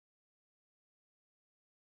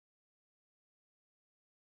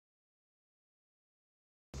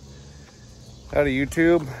Howdy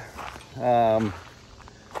YouTube.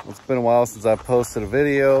 It's been a while since I've posted a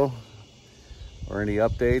video or any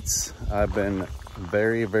updates. I've been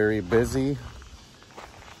very busy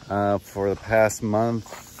for the past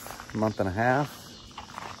month and a half.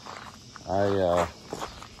 I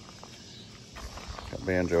got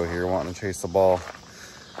Banjo here wanting to chase the ball.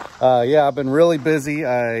 Yeah, I've been really busy.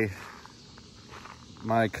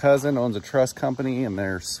 My cousin owns a truss company and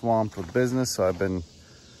they're swamped with business, so I've been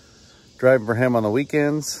driving for him on the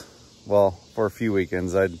weekends. Well, for a few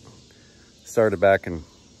weekends. I started back in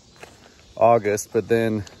August, but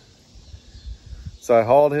then, so I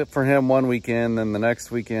hauled it for him one weekend, then the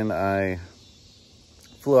next weekend I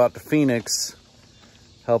flew out to Phoenix,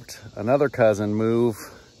 helped another cousin move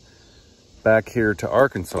back here to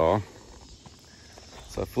Arkansas.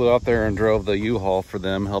 So I flew out there and drove the U-Haul for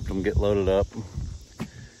them, helped them get loaded up.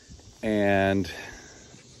 And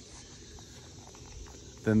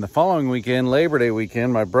then the following weekend, Labor Day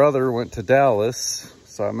weekend, my brother went to Dallas.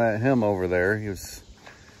 So I met him over there.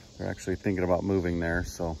 They're actually thinking about moving there.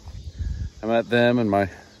 So I met them and him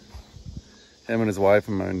and his wife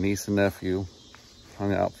and my niece and nephew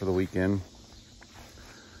hung out for the weekend.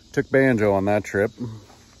 Took Banjo on that trip.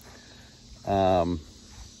 And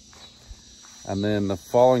then the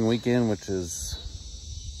following weekend, which is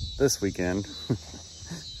this weekend,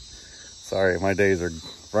 sorry, my days are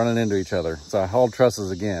running into each other. So I hauled trusses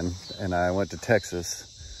again, and I went to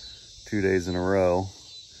Texas 2 days in a row.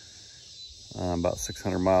 About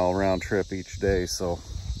 600-mile round trip each day. So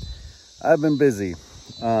I've been busy.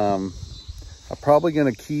 I'm probably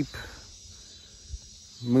gonna keep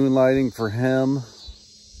moonlighting for him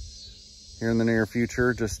here in the near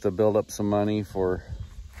future, just to build up some money for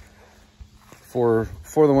the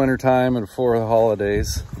winter time and for the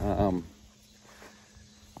holidays.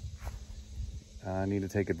 I need to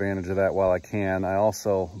take advantage of that while I can. I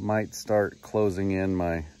also might start closing in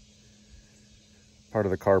my part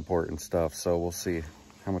of the carport and stuff, so we'll see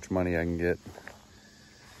how much money I can get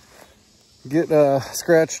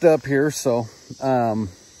scratched up here. So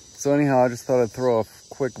anyhow, I just thought I'd throw a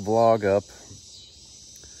quick vlog up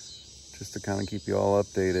just to kind of keep you all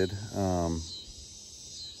updated.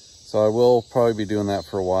 So I will probably be doing that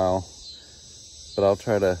for a while, but I'll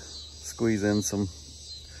try to squeeze in some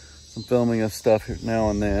filming of stuff now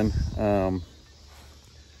and then.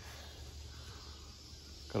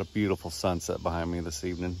 Got a beautiful sunset behind me this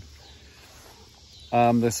evening.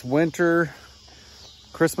 This winter,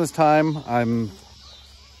 Christmas time, I'm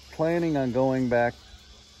planning on going up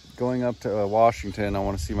to Washington. I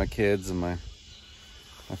want to see my kids and my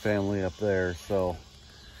family up there, so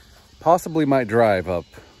possibly might drive up.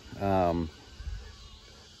 With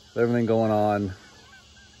everything going on,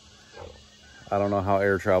 I don't know how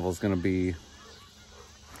air travel is going to be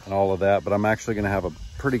and all of that, but I'm actually going to have a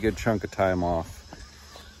pretty good chunk of time off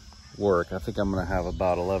work. I think I'm going to have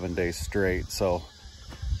about 11 days straight. So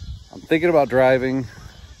I'm thinking about driving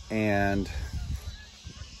and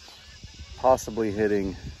possibly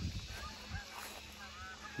hitting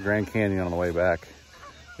Grand Canyon on the way back.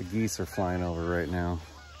 The geese are flying over right now.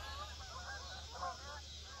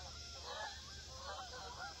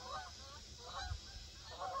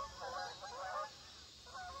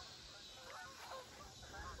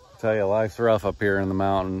 Tell you, life's rough up here in the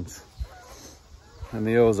mountains and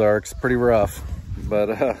the Ozarks, pretty rough.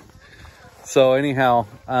 But so anyhow,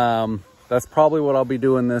 that's probably what I'll be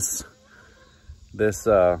doing this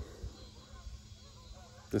year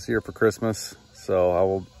for Christmas. So I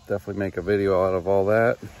will definitely make a video out of all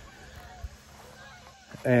that.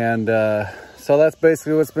 And so that's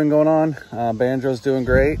basically what's been going on. Banjo's doing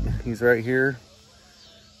great. He's right here.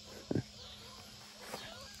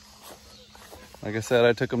 Like I said,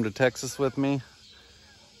 I took him to Texas with me.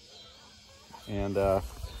 And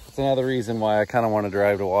it's another reason why I kind of want to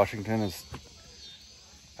drive to Washington, is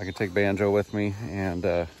I can take Banjo with me and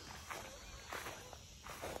the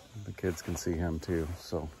kids can see him too.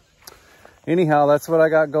 So anyhow, that's what I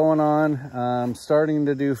got going on. I'm starting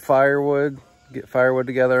to do firewood, get firewood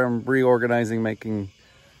together. I'm reorganizing,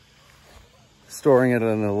 storing it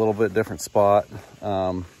in a little bit different spot.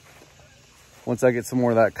 Once I get some more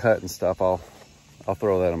of that cut and stuff, I'll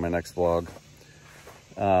throw that in my next vlog.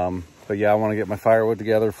 But yeah, I want to get my firewood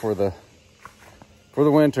together for the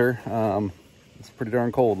winter. It's pretty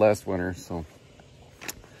darn cold last winter, so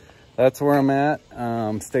that's where I'm at.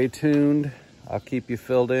 Stay tuned. I'll keep you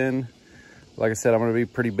filled in. Like I said, I'm going to be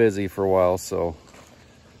pretty busy for a while, so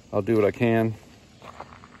I'll do what I can.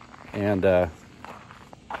 And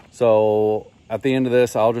so at the end of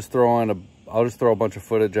this, I'll just throw a bunch of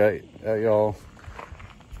footage at y'all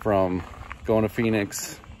from going to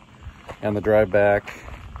Phoenix and the drive back,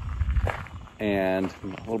 and a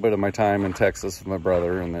little bit of my time in Texas with my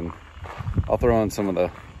brother, and then I'll throw in some of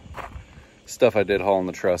the stuff I did hauling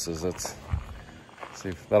the trusses. Let's see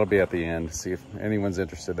if that'll be at the end. See if anyone's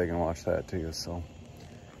interested, they can watch that too. So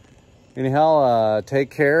anyhow,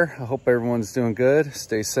 take care. I hope everyone's doing good.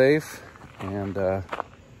 Stay safe, and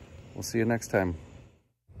we'll see you next time.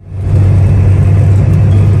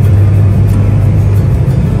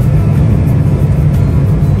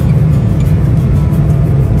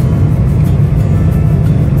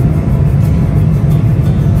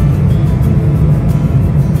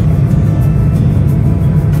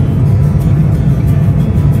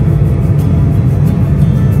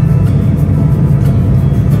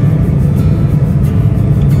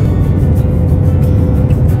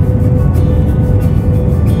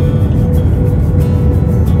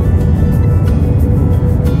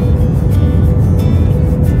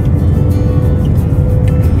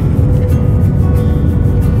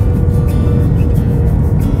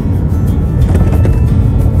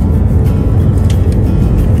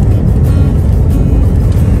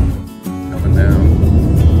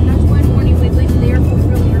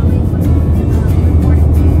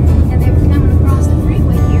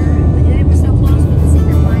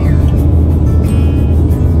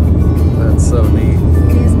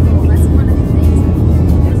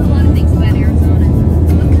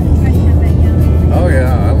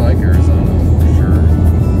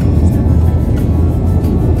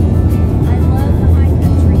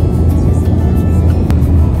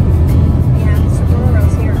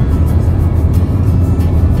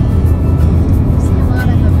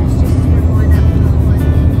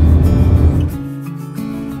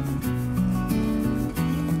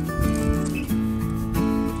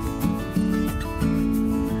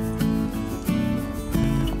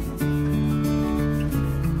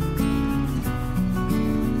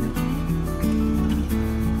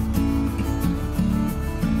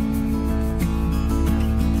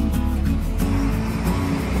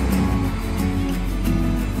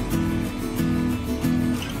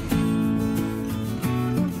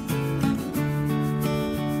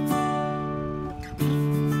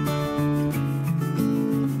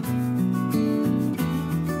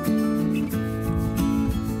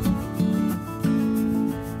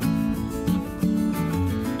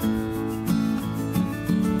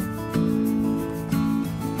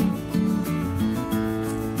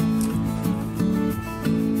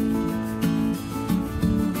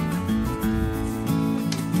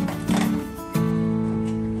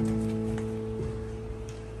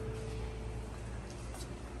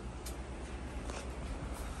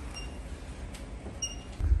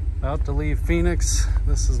 About to leave Phoenix.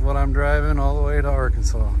 This is what I'm driving all the way to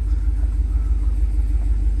Arkansas.